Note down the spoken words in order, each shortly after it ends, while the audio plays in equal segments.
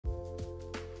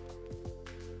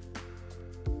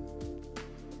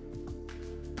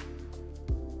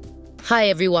Hi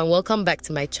everyone, welcome back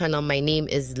to my channel. My name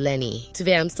is Lenny.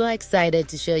 Today I'm so excited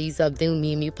to show you something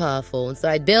new powerful. So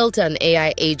I built an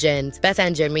AI agent that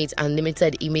can generate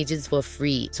unlimited images for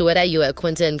free. So whether you're a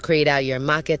content creator, you're a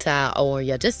marketer, or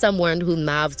you're just someone who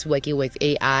loves working with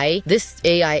AI, this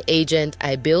AI agent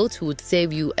I built would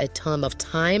save you a ton of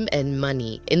time and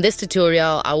money. In this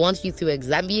tutorial, I want you to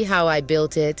exactly how I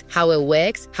built it, how it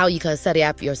works, how you can set it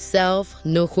up yourself,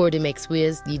 no coding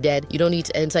experience needed. You don't need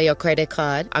to enter your credit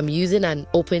card. I'm using an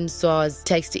open source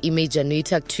text to image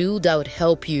generator tool that would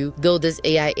help you build this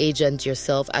AI agent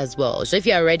yourself as well. So if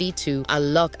you are ready to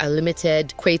unlock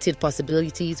unlimited creative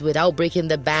possibilities without breaking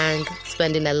the bank,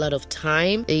 spending a lot of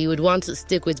time, then you would want to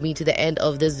stick with me to the end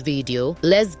of this video.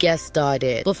 Let's get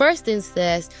started. But first things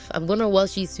first, I'm going to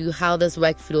walk you through how this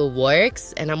workflow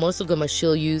works, and I'm also going to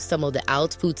show you some of the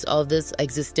outputs of this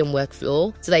existing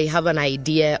workflow so that you have an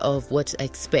idea of what to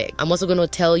expect. I'm also going to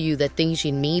tell you the things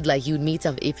you need, like you need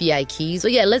some API keys. So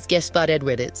yeah, let's get started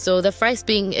with it. So the first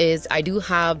thing is I do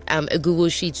have a Google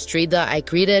Sheets tree that I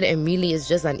created, and really it's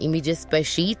just an images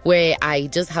spreadsheet where I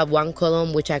just have one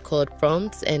column which I called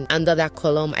prompts, and under that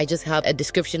column I just have a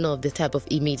description of the type of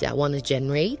image I want to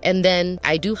generate. And then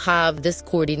I do have this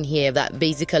code in here that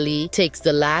basically takes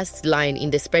the last line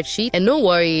in the spreadsheet. And don't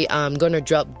worry, I'm gonna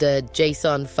drop the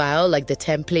JSON file, like the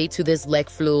template to this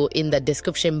workflow, in the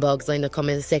description box or in the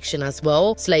comment section as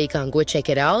well, so that you can go check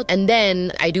it out. And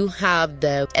then I do have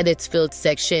the edit field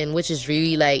section, which is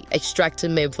really like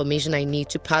extracting the information I need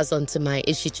to pass on to my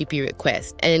HTTP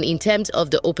request. And in terms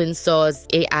of the open source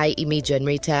AI image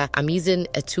generator, I'm using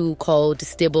a tool called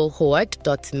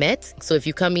stablehorde.met. So if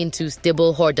you come into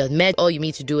stablehorde.met, all you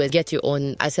need to do is get your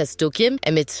own access token,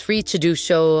 and it's free to do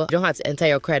so. You don't have to enter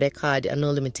your credit card and no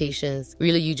limitations.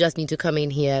 Really, you just need to come in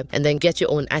here and then get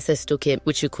your own access token,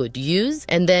 which you could use.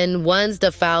 And then once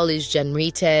the file is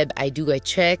generated, I do a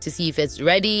check to see if it's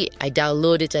ready. I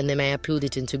download it and then I upload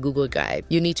it into Google Drive.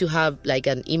 You need to have like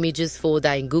an images folder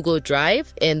in Google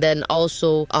Drive, and then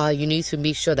also you need to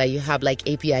make sure that you have like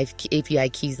API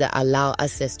keys that allow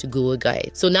access to Google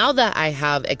Drive. So now that I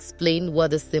have explained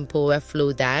what the simple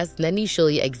workflow does, let me show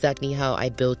you exactly how I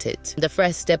built it. The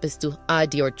first step is to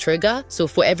add your trigger. So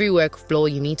for every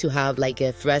workflow, you need to have like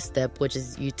a first step, which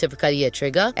is typically a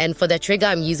trigger. And for the trigger,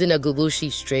 I'm using a Google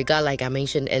Sheets trigger, like I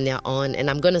mentioned earlier on, and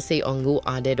I'm gonna say on go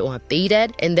added or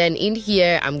updated. And then in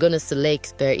here, I'm gonna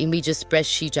select the images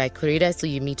spreadsheet I created, so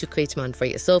you need to create one for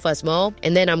yourself as well.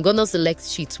 And then I'm gonna select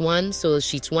sheet 1. So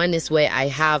sheet 1 is where I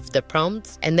have the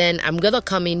prompts. And then I'm gonna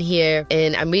come in here,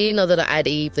 and I'm really not gonna add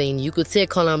anything. You could say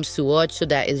columns to watch, so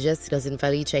that it just doesn't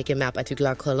validly check in my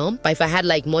particular column. But if I had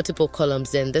like multiple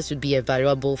columns, then this would be a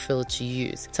variable field to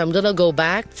use. So I'm gonna go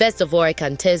back. First of all, I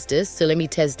can test this. So let me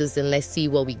test this and let's see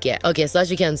what we get. Okay, so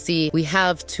as you can see, we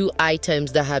have 2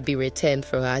 items that have been returned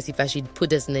for us. If I should put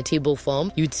this in a table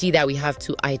form, you'd see that we have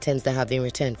 2 items that have been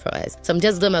returned for us. So I'm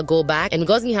just gonna go back, and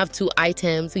because you have 2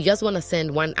 items, you just want to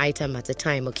send 1 item at a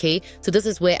time. Okay, so this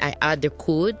is where I add the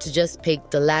code to just pick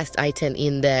the last item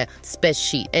in the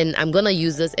spreadsheet, and I'm gonna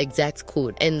use this exact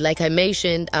code. And like I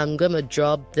mentioned, I'm gonna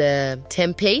drop the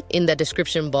template in the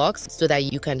description box so that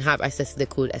you can have access to the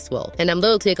code as well. And I'm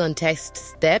gonna click on text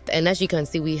step, and as you can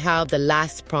see, we have the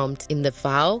last prompt in the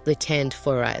file returned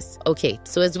for us. Okay,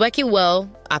 so it's working well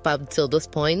up until this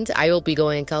point. I will be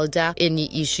going to encounter any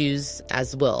issues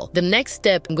as well. The next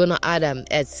step, I'm gonna add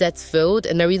a set field,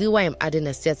 and the reason why I'm adding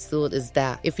a set field is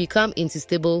that if we come into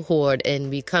stablehorde and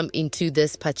we come into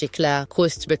this particular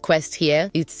host request here,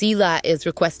 you'd see that it's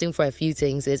requesting for a few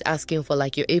things. It's asking for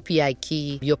like your API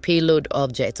key, your payload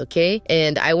object, okay?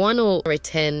 And I want to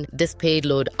return this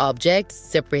payload object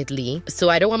separately. So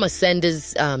I don't want to send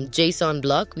this JSON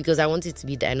block because I want it to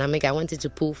be dynamic. I want it to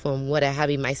pull from what I have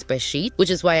in my spreadsheet, which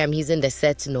is why I'm using the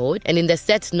set node. And in the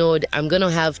set node, I'm gonna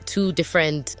have 2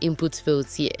 different input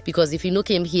fields here, because if you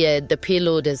look in here, the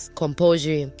payload is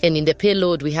composure, and in the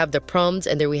payload we have the prompts,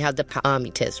 and then we have the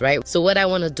parameters, right? So what I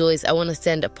want to do is I want to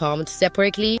send a prompt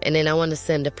separately, and then I want to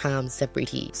send a param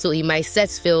separately. So in my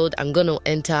sets field, I'm gonna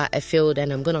enter a field,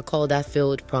 and I'm gonna call that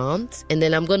field prompt, and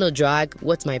then I'm gonna drag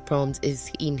what my prompt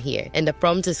is in here, and the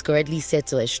prompt is currently set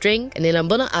to a string. And then I'm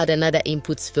gonna add another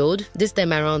inputs field. This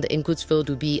time around, the inputs field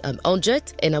will be an object,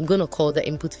 and I'm gonna call the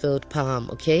input field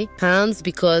param, okay? Params,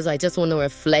 because I just want to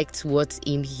reflect what's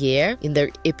in here in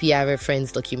the API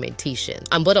reference documentation.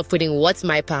 I'm gonna putting what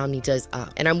my parameters are,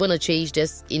 and I'm gonna change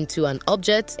this into an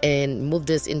object and move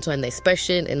this into an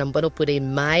expression, and I'm gonna put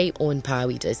in my own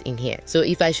parameters in here. So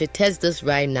if I should test this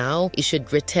right now, it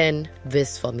should return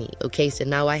this for me. Okay, so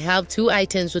now I have 2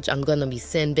 items which I'm gonna be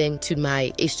sending to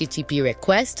my HTTP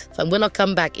request. So I'm gonna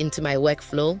come back into my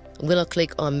workflow. I'm gonna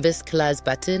click on this class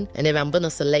button, and then I'm gonna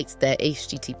select the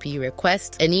HTTP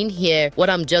request. And in here, what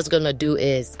I'm just gonna do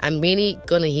is I'm really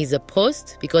gonna use a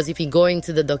post, because if you go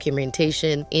into the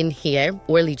documentation in here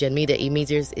where you generate the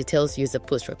images, it tells you it's a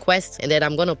post request. And then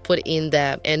I'm gonna put in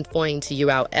the endpoint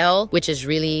URL, which is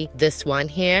really this one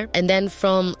here. And then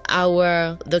from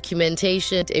our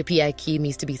documentation, the API key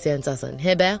needs to be sent as an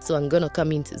header. So I'm gonna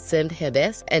come into send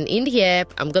headers, and in here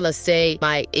I'm gonna say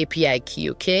my API key,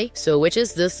 okay? So which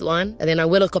is this one, and then I'm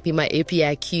gonna copy my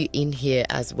API key in here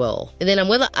as well. And then I'm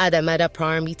gonna add another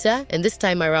parameter, and this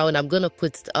time around I'm gonna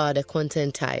put the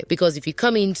content type, because if you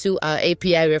come into our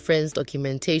API reference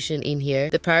documentation in here,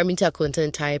 the parameter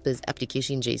content type is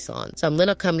application JSON. So I'm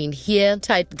gonna come in here,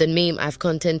 type the name of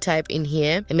content type in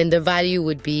here, and then the value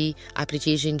would be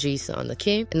application JSON,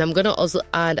 okay? And I'm gonna also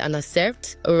add an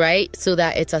accept, all right, so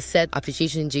that it's accept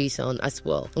application JSON as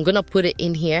well. I'm gonna put it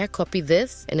in here, copy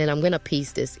this, and then I'm gonna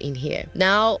paste this in here.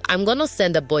 Now I'm gonna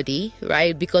send a body,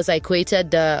 right, because I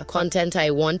created the content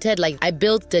I wanted. Like, I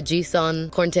built the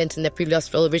JSON content in the previous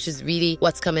field, which is really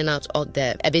what's coming out of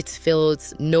the edit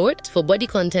fields node. For body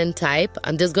content type,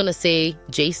 I'm just gonna say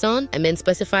JSON, and then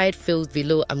specified field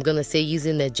below I'm gonna say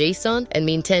using the JSON, and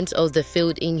the intent of the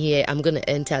field in here I'm gonna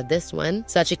enter this one,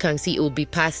 so that you can see it will be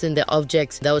passing the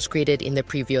object that was created in the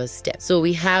previous step. So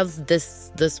we have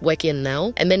this working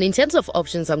now. And then in terms of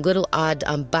options, I'm going to add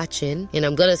batching, and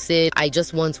I'm going to say I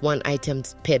just want one item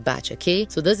per batch, okay?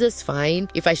 So this is fine.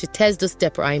 If I should test this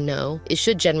step right now, it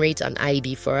should generate an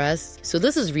ID for us. So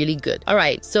this is really good. All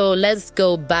right, so let's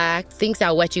go back. Things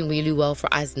are working really well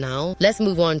for us now. Let's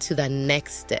move on to the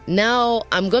next step. Now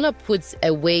I'm going to put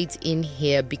a wait in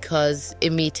here, because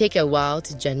it may take a while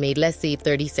to generate. Let's say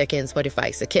 30 seconds,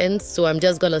 45 seconds. So I'm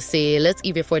just going to say, let's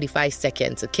give it 45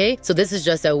 seconds, okay? So this is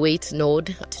just a wait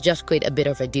node to just create a bit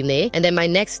of a delay. And then my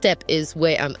next step is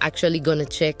where I'm actually going to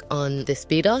check on the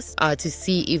status to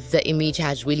see if the image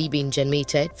has really been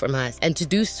generated from us. And to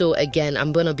do so, again,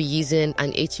 I'm going to be using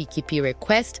an HTTP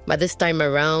request, but this time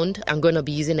around I'm going to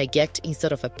be using a get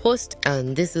instead of a post.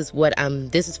 And this is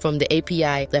from the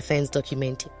API reference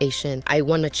documentation. I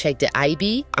want to check the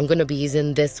IB. I'm going to be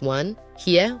using this one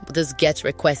here, this get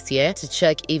request here, to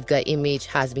check if the image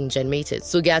has been generated.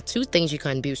 So there are two things you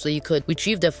can do. So you could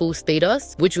retrieve the full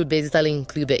status, which would basically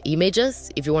include the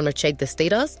images if you want to check the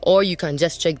status, or you can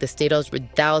just check the status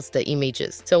without the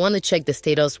images. So I want to check the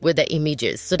status with the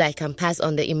images so that I can pass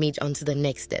on the image onto the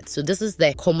next step. So this is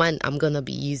the command I'm going to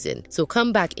be using. So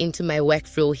come back into my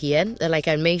workflow here. Like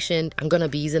I mentioned, I'm going to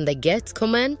be using the get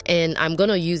command, and I'm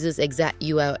going to use this exact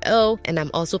URL, and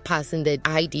I'm also passing the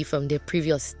ID from the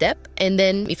previous step. And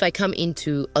then if I come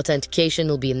into authentication,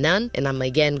 it will be none, and I'm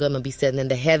again going to be sending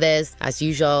the headers as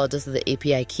usual. This is the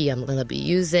API key I'm going to be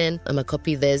using. I'm going to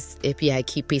copy this API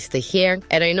key, paste it here,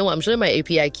 and I know I'm showing my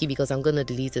API key because I'm going to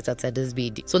delete it outside this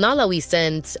video. So now that we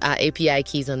sent our API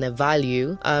keys on the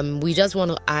value, we just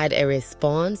want to add a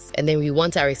response, and then we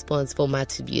want our response format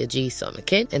to be a JSON,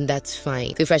 okay? And that's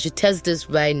fine. So if I should test this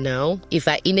right now, if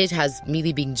our image has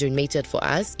really been generated for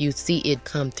us, you see it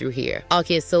come through here.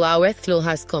 Okay, so our workflow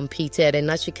has completed,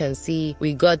 and as you can see,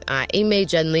 we got our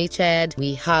image generated,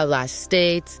 we have our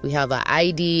state, we have our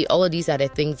ID. All of these are the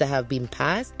things that have been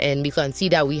passed, and we can see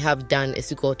that we have done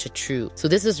is equal to true. So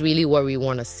this is really what we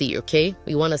want to see, okay?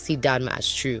 We want to see that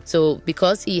match true. So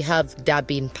because we have that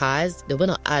being passed, we're going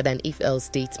to add an if-else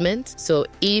statement. So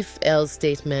if-else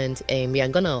statement, and we are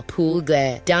going to pull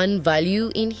the done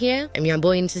value in here, and we are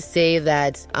going to say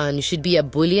that it should be a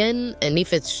boolean, and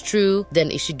if it's true, then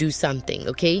it should do something,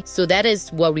 okay? So that is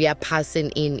what we are passing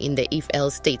in the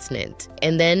if-else statement.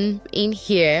 And then in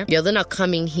here, you're gonna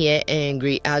come in here and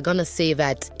we are gonna say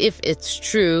that if it's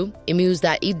true, it means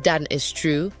that if that is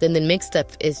true, then the next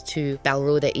step is to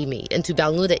download the image. And to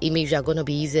download the image, you're gonna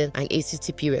be using an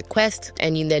HTTP request.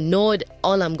 And in the node,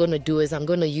 all I'm gonna do is I'm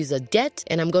gonna use a get,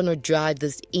 and I'm gonna drag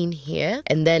this in here.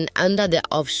 And then under the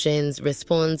options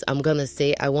response, I'm gonna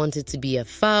say I want it to be a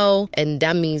file, and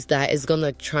that means that it's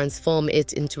gonna transform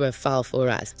it into a file for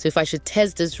us. So if I should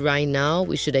test this right now,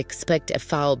 we should expect a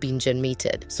file being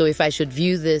generated. So if I should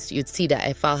view this, you'd see that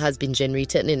a file has been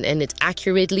generated, and it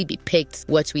accurately depicts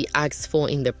what we asked for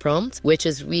in the prompt, which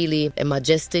is really a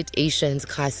majestic ancient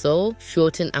castle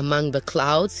floating among the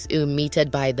clouds, illuminated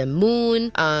by the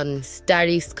moon,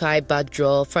 starry sky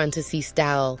backdrop, fantasy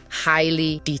style,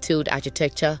 highly detailed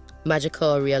architecture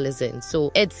magical realism.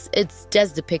 So it's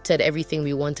just depicted everything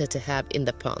we wanted to have in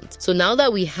the prompt. So now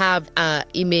that we have our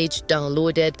image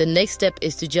downloaded, the next step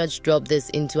is to just drop this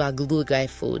into our Google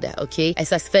Drive folder. Okay, I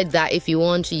suspect that if you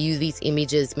want to use these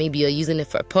images, maybe you're using it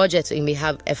for a project, so you may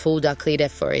have a folder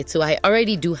created for it. So I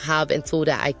already do have a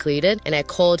folder I created, and I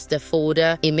called the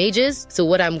folder images. So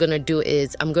what I'm gonna do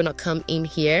is I'm gonna come in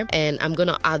here and I'm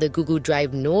gonna add a Google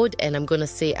Drive node, and I'm gonna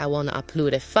say I want to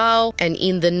upload a file, and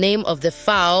in the name of the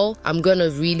file I'm gonna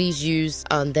really use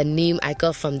the name I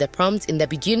got from the prompt in the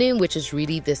beginning, which is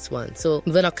really this one. So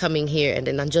I'm gonna come in here and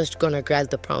then I'm just gonna grab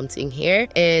the prompt in here,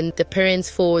 and the parents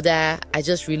folder I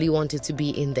just really want it to be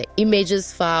in the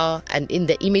images file, and in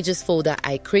the images folder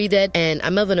I created, and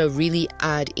I'm not gonna really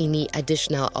add any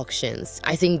additional options.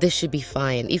 I think this should be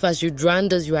fine. If I should run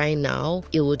this right now,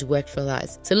 it would work for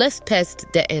us. So let's test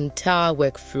the entire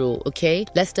workflow. Okay,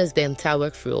 let's test the entire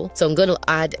workflow. So I'm going to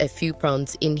add a few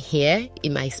prompts in here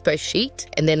in my spreadsheet,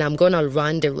 and then I'm going to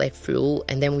run the workflow,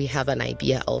 and then we have an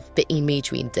idea of the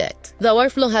image we did. The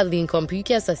workflow has been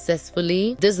completed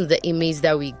successfully. This is the image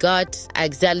that we got,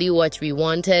 exactly what we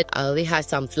wanted. I already had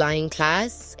some flying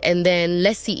class, and then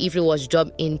let's see if it was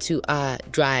dropped into our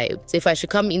drive. So if I should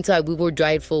come into our Google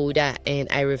Drive folder and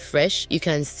I refresh, you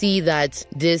can see that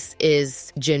this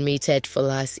is generated for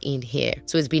us in here.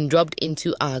 So it's been dropped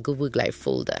into our Google Drive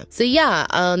folder. So yeah,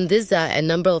 these are a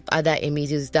number of other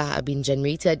images that have been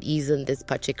generated using this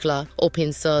particular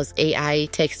open source AI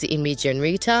text image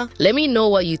generator. Let me know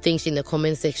what you think in the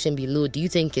comment section below. Do you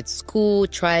think it's cool?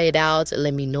 Try it out.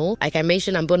 Let me know. Like I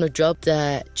mentioned, I'm going to drop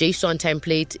the JSON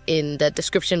template in the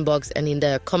description box and in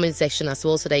the comment section as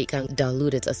well, so that you can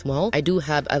download it as well. I do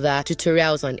have other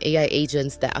tutorials on AI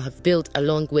agents that I have built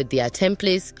along with their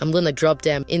templates. I'm going to drop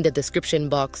them in the description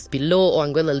box below, or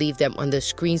I'm going to leave them on the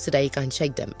screen so that you can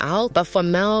check them out. But for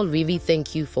now, really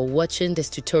thank you for watching this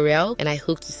tutorial, and I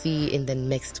hope to see you in the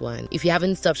next one. If you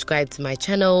haven't subscribed to my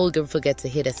channel, don't forget to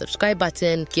hit the subscribe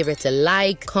button, give it a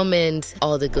like, comment,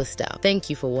 all the good stuff. Thank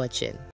you for watching.